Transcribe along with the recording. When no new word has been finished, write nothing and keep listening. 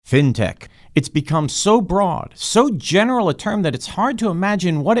Fintech. It's become so broad, so general a term that it's hard to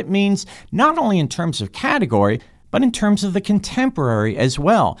imagine what it means not only in terms of category, but in terms of the contemporary as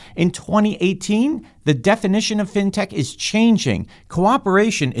well. In 2018, the definition of fintech is changing.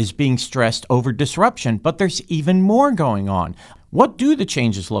 Cooperation is being stressed over disruption, but there's even more going on. What do the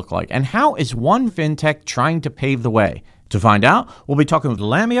changes look like, and how is one fintech trying to pave the way? To find out, we'll be talking with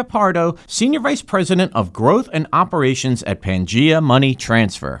Lamia Pardo, Senior Vice President of Growth and Operations at Pangea Money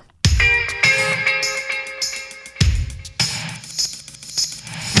Transfer.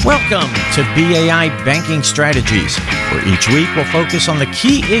 Welcome to BAI Banking Strategies, where each week we'll focus on the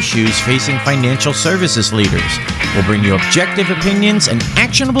key issues facing financial services leaders. We'll bring you objective opinions and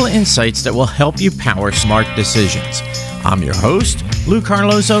actionable insights that will help you power smart decisions. I'm your host, Lou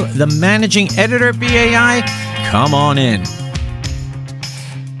Carlozo, the Managing Editor at BAI. Come on in.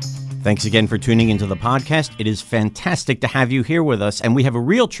 Thanks again for tuning into the podcast. It is fantastic to have you here with us, and we have a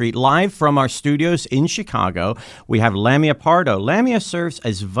real treat live from our studios in Chicago. We have Lamia Pardo. Lamia serves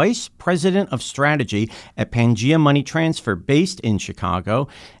as Vice President of Strategy at Pangea Money Transfer, based in Chicago.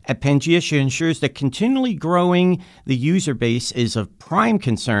 At Pangea, she ensures that continually growing the user base is of prime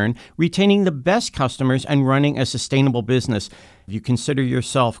concern, retaining the best customers, and running a sustainable business. You consider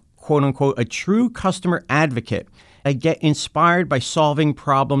yourself, quote unquote, a true customer advocate. I get inspired by solving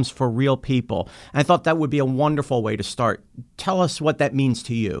problems for real people. I thought that would be a wonderful way to start. Tell us what that means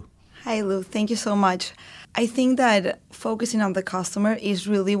to you. Hi, Lou. Thank you so much. I think that focusing on the customer is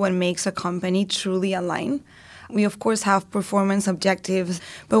really what makes a company truly align. We, of course, have performance objectives,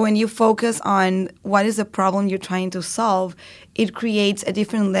 but when you focus on what is the problem you're trying to solve, it creates a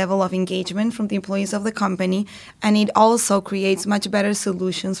different level of engagement from the employees of the company, and it also creates much better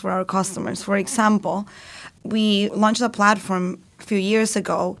solutions for our customers. For example, we launched a platform a few years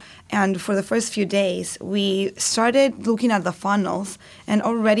ago, and for the first few days, we started looking at the funnels and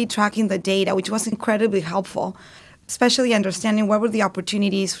already tracking the data, which was incredibly helpful, especially understanding what were the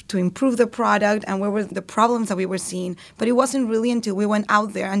opportunities to improve the product and what were the problems that we were seeing. But it wasn't really until we went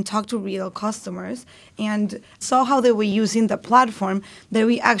out there and talked to real customers and saw how they were using the platform that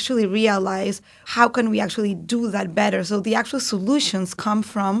we actually realized how can we actually do that better. So the actual solutions come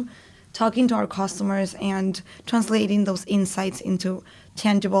from talking to our customers and translating those insights into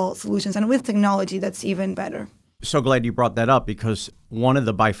tangible solutions. And with technology, that's even better. So glad you brought that up, because one of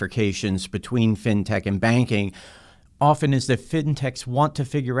the bifurcations between fintech and banking often is that fintechs want to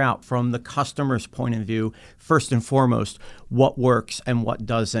figure out from the customer's point of view, first and foremost, what works and what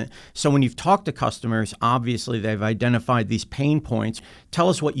doesn't. So when you've talked to customers, obviously they've identified these pain points. Tell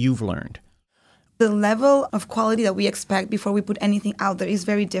us what you've learned. The level of quality that we expect before we put anything out there is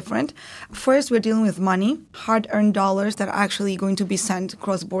very different. First, we're dealing with money, hard-earned dollars that are actually going to be sent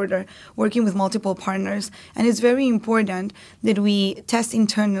cross-border, working with multiple partners. And it's very important that we test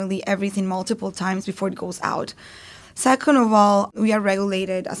internally everything multiple times before it goes out. Second of all, we are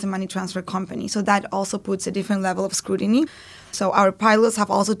regulated as a money transfer company, so that also puts a different level of scrutiny. So our pilots have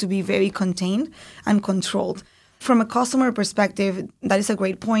also to be very contained and controlled. From a customer perspective, that is a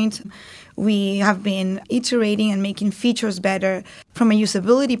great point. We have been iterating and making features better from a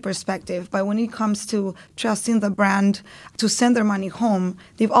usability perspective, but when it comes to trusting the brand to send their money home,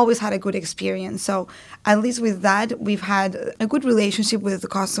 they've always had a good experience. So at least with that, we've had a good relationship with the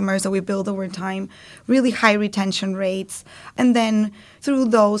customers that we build over time, really high retention rates. And then through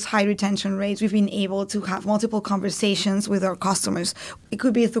those high retention rates, we've been able to have multiple conversations with our customers. It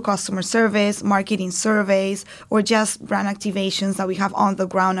could be through customer service, marketing surveys, or just brand activations that we have on the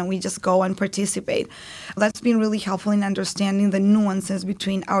ground and we just go and participate. That's been really helpful in understanding the nuances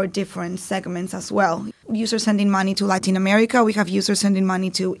between our different segments as well. Users sending money to Latin America, we have users sending money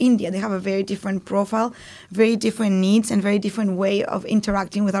to India. They have a very different profile, very different needs, and very different way of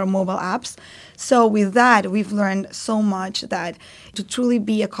interacting with our mobile apps. So with that, we've learned so much that to truly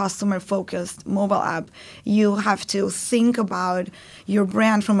be a customer-focused mobile app, you have to think about your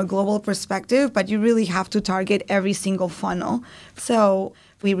brand from a global perspective, but you really have to target every single funnel. So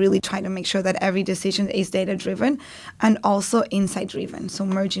we really try to make sure that every decision is data-driven and also insight-driven, so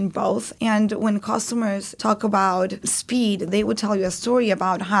merging both. And when customers talk about speed, they would tell you a story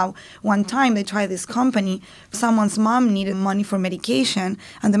about how one time they tried this company, someone's mom needed money for medication,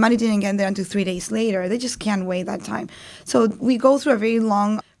 and the money didn't get there until 3 days later. They just can't wait that time. So we go through a very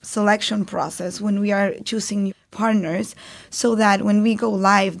long selection process when we are choosing partners, so that when we go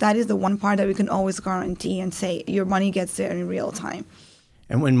live, that is the one part that we can always guarantee and say your money gets there in real time.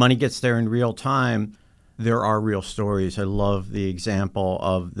 And when money gets there in real time, there are real stories. I love the example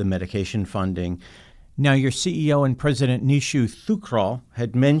of the medication funding. Now, your CEO and president, Nishu Thukral,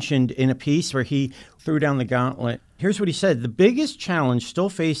 had mentioned in a piece where he threw down the gauntlet. Here's what he said. The biggest challenge still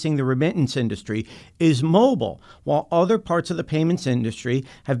facing the remittance industry is mobile. While other parts of the payments industry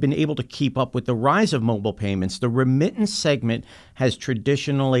have been able to keep up with the rise of mobile payments, the remittance segment has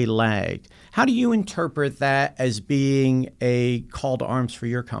traditionally lagged. How do you interpret that as being a call to arms for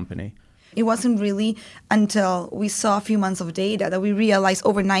your company? It wasn't really until we saw a few months of data that we realized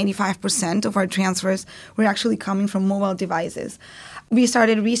over 95% of our transfers were actually coming from mobile devices. We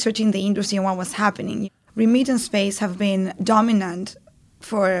started researching the industry and what was happening. Remittance space have been dominant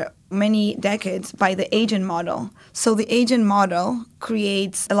for many decades by the agent model. So the agent model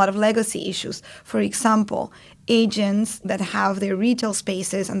creates a lot of legacy issues. For example, agents that have their retail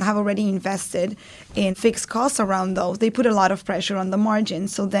spaces and have already invested in fixed costs around those, they put a lot of pressure on the margin.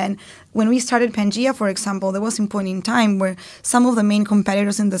 So then when we started Pangea, for example, there was a point in time where some of the main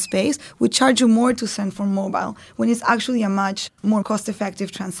competitors in the space would charge you more to send for mobile when it's actually a much more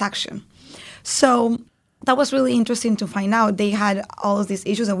cost-effective transaction. So that was really interesting to find out. They had all of these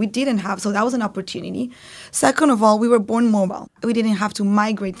issues that we didn't have, so that was an opportunity. Second of all, we were born mobile. We didn't have to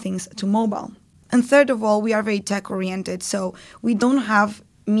migrate things to mobile. And third of all, we are very tech-oriented, so we don't have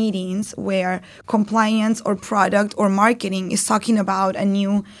meetings where compliance or product or marketing is talking about a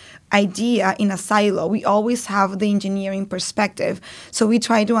new idea in a silo. We always have the engineering perspective. So we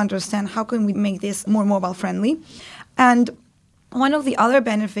try to understand how can we make this more mobile-friendly. And one of the other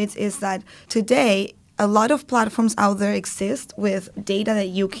benefits is that today, a lot of platforms out there exist with data that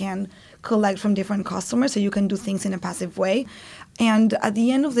you can collect from different customers, so you can do things in a passive way. And at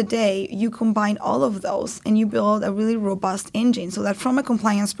the end of the day, you combine all of those and you build a really robust engine so that from a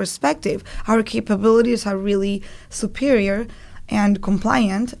compliance perspective, our capabilities are really superior and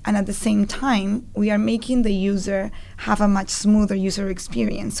compliant. And at the same time, we are making the user have a much smoother user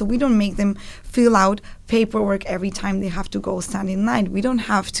experience. So we don't make them fill out paperwork every time they have to go stand in line. We don't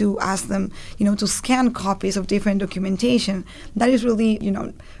have to ask them, to scan copies of different documentation. That is really,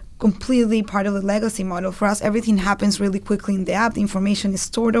 completely part of the legacy model. For us, everything happens really quickly in the app. The information is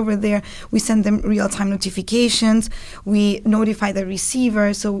stored over there. We send them real-time notifications. We notify the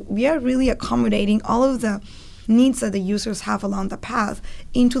receiver. So we are really accommodating all of the needs that the users have along the path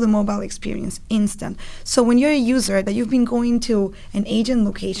into the mobile experience instant. So when you're a user that you've been going to an agent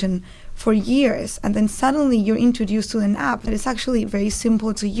location for years, and then suddenly you're introduced to an app that is actually very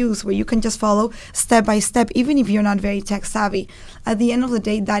simple to use, where you can just follow step by step, even if you're not very tech savvy. At the end of the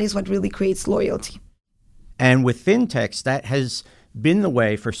day, that is what really creates loyalty. And with fintechs, that has been the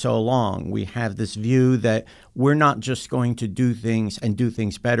way for so long. We have this view that we're not just going to do things and do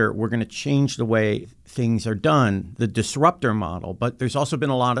things better. We're going to change the way things are done, the disruptor model. But there's also been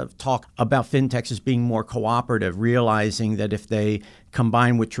a lot of talk about fintechs as being more cooperative, realizing that if they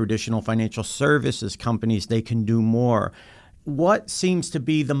combine with traditional financial services companies, they can do more. What seems to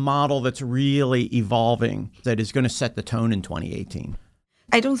be the model that's really evolving that is going to set the tone in 2018?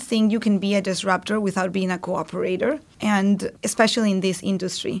 I don't think you can be a disruptor without being a cooperator, and especially in this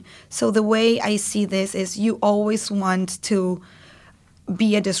industry. So the way I see this is you always want to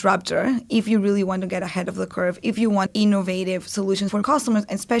be a disruptor if you really want to get ahead of the curve, if you want innovative solutions for customers,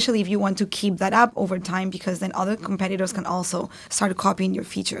 especially if you want to keep that up over time, because then other competitors can also start copying your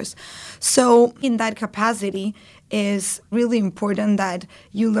features. So in that capacity, is really important that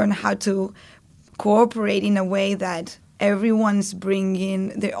you learn how to cooperate in a way that everyone's bringing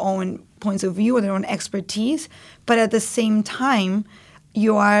their own points of view or their own expertise, but at the same time,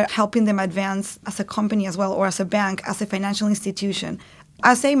 you are helping them advance as a company as well, or as a bank, as a financial institution.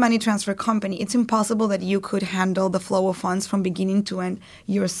 As a money transfer company, it's impossible that you could handle the flow of funds from beginning to end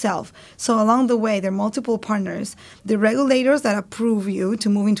yourself. So along the way, there are multiple partners, the regulators that approve you to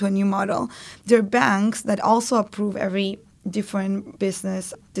move into a new model, there are banks that also approve every different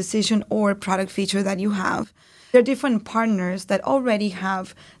business decision or product feature that you have. There are different partners that already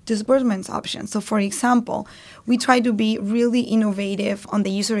have disbursements options. So for example, we try to be really innovative on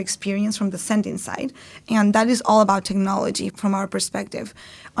the user experience from the sending side, and that is all about technology from our perspective.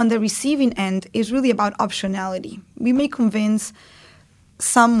 On the receiving end, it's really about optionality. We may convince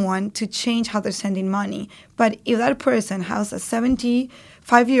someone to change how they're sending money, but if that person has a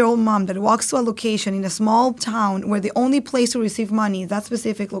 75-year-old mom that walks to a location in a small town where the only place to receive money is that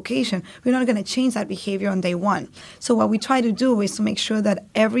specific location, we're not going to change that behavior on day one. So what we try to do is to make sure that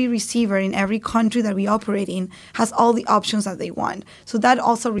every receiver in every country that we operate in has all the options that they want. So that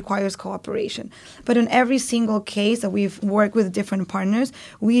also requires cooperation. But in every single case that we've worked with different partners,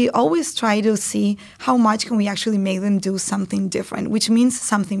 we always try to see how much can we actually make them do something different, which means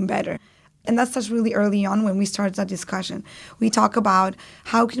something better. And that starts really early on when we start that discussion. We talk about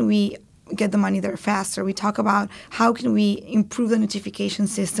how can we get the money there faster. We talk about how can we improve the notification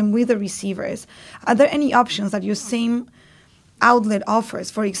system with the receivers. Are there any options that your same outlet offers?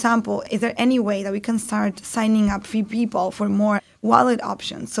 For example, is there any way that we can start signing up free people for more wallet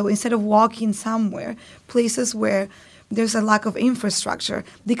options? So instead of walking somewhere, places where there's a lack of infrastructure,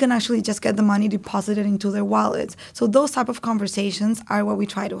 they can actually just get the money deposited into their wallets. So those type of conversations are what we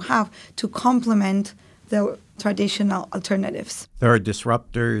try to have to complement the traditional alternatives. There are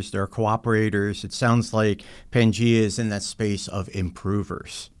disruptors, there are cooperators. It sounds like Pangea is in that space of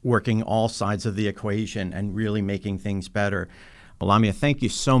improvers, working all sides of the equation and really making things better. Lamia, thank you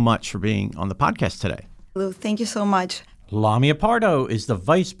so much for being on the podcast today. Lou, thank you so much. Lamia Pardo is the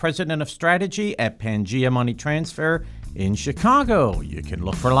Vice President of Strategy at Pangea Money Transfer in Chicago. You can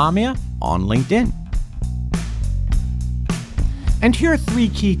look for Lamia on LinkedIn. And here are 3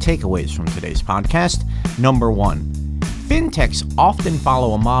 key takeaways from today's podcast. Number 1, fintechs often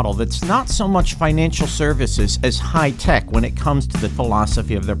follow a model that's not so much financial services as high tech when it comes to the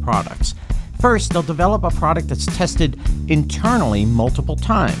philosophy of their products. First, they'll develop a product that's tested internally multiple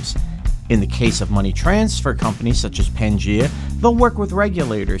times. In the case of money transfer companies such as Pangea, they'll work with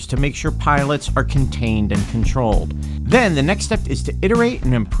regulators to make sure pilots are contained and controlled. Then the next step is to iterate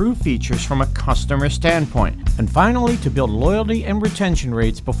and improve features from a customer standpoint. And finally, to build loyalty and retention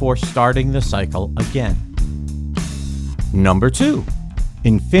rates before starting the cycle again. Number 2,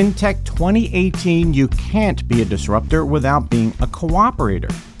 in FinTech 2018, you can't be a disruptor without being a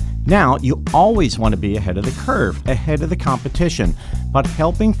cooperator. Now, you always want to be ahead of the curve, ahead of the competition, but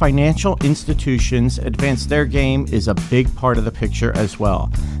helping financial institutions advance their game is a big part of the picture as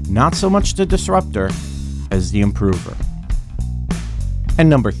well. Not so much the disruptor as the improver. And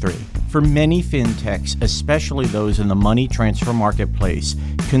number 3, for many fintechs, especially those in the money transfer marketplace,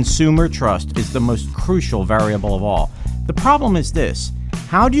 consumer trust is the most crucial variable of all. The problem is this: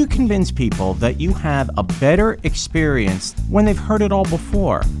 how do you convince people that you have a better experience when they've heard it all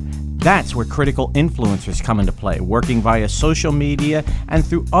before? That's where critical influencers come into play, working via social media and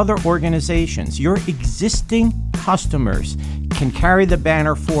through other organizations. Your existing customers can carry the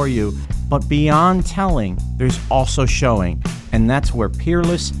banner for you, but beyond telling, there's also showing. And that's where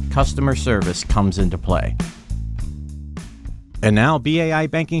peerless customer service comes into play. And now BAI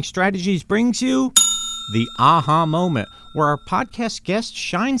Banking Strategies brings you the aha moment, where our podcast guest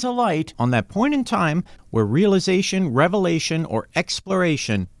shines a light on that point in time where realization, revelation, or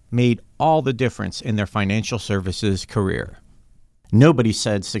exploration made all the difference in their financial services career. Nobody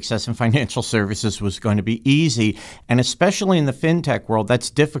said success in financial services was going to be easy, and especially in the fintech world, that's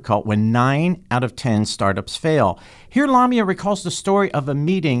difficult when 9 out of 10 startups fail. Here, Lamia recalls the story of a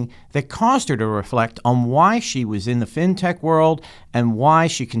meeting that caused her to reflect on why she was in the fintech world and why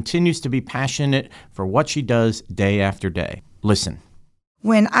she continues to be passionate for what she does day after day. Listen.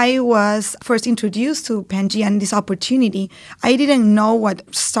 When I was first introduced to Pangea and this opportunity, I didn't know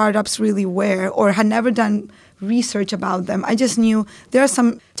what startups really were or had never done research about them. I just knew there are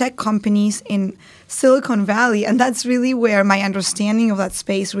some tech companies in Silicon Valley, and that's really where my understanding of that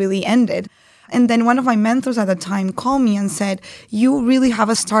space really ended. And then one of my mentors at the time called me and said, "You really have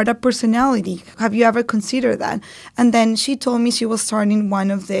a startup personality. Have you ever considered that?" And then she told me she was starting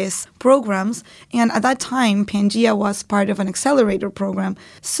one of these programs. And at that time, Pangea was part of an accelerator program.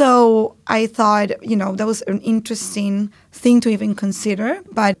 So I thought, that was an interesting thing to even consider.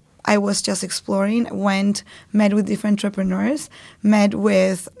 But I was just exploring, met with different entrepreneurs, met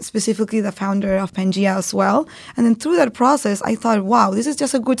with specifically the founder of Pangea as well. And then through that process, I thought, wow, this is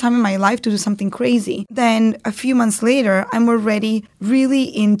just a good time in my life to do something crazy. Then a few months later, I'm already really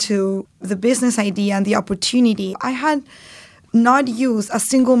into the business idea and the opportunity. I had not use a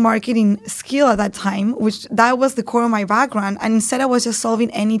single marketing skill at that time, which that was the core of my background. And instead, I was just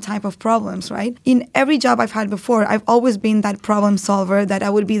solving any type of problems, right? In every job I've had before, I've always been that problem solver, that I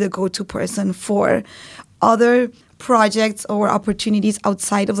would be the go-to person for other projects or opportunities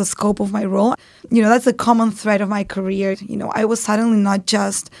outside of the scope of my role. That's a common thread of my career. I was suddenly not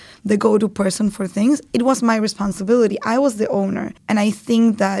just the go-to person for things. It was my responsibility. I was the owner. And I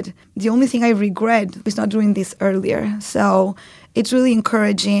think that the only thing I regret is not doing this earlier. So it's really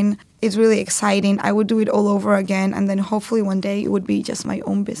encouraging. It's really exciting. I would do it all over again. And then hopefully one day it would be just my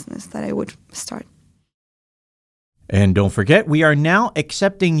own business that I would start. And don't forget, we are now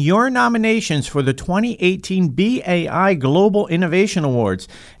accepting your nominations for the 2018 BAI Global Innovation Awards.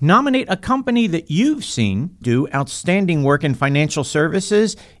 Nominate a company that you've seen do outstanding work in financial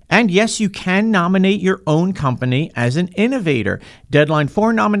services. And yes, you can nominate your own company as an innovator. Deadline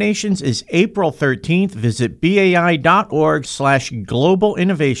for nominations is April 13th. Visit BAI.org/global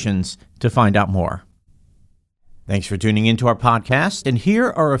innovations to find out more. Thanks for tuning into our podcast, and here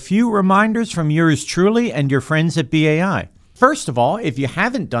are a few reminders from yours truly and your friends at BAI. First of all, if you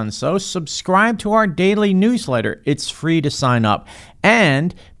haven't done so, subscribe to our daily newsletter. It's free to sign up.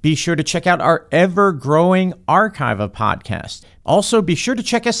 And be sure to check out our ever-growing archive of podcasts. Also, be sure to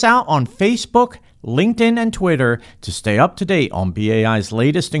check us out on Facebook, LinkedIn, and Twitter to stay up to date on BAI's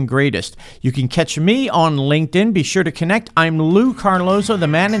latest and greatest. You can catch me on LinkedIn. Be sure to connect. I'm Lou Carlozo, the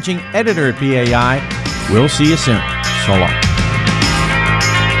managing editor at BAI. We'll see you soon. So long.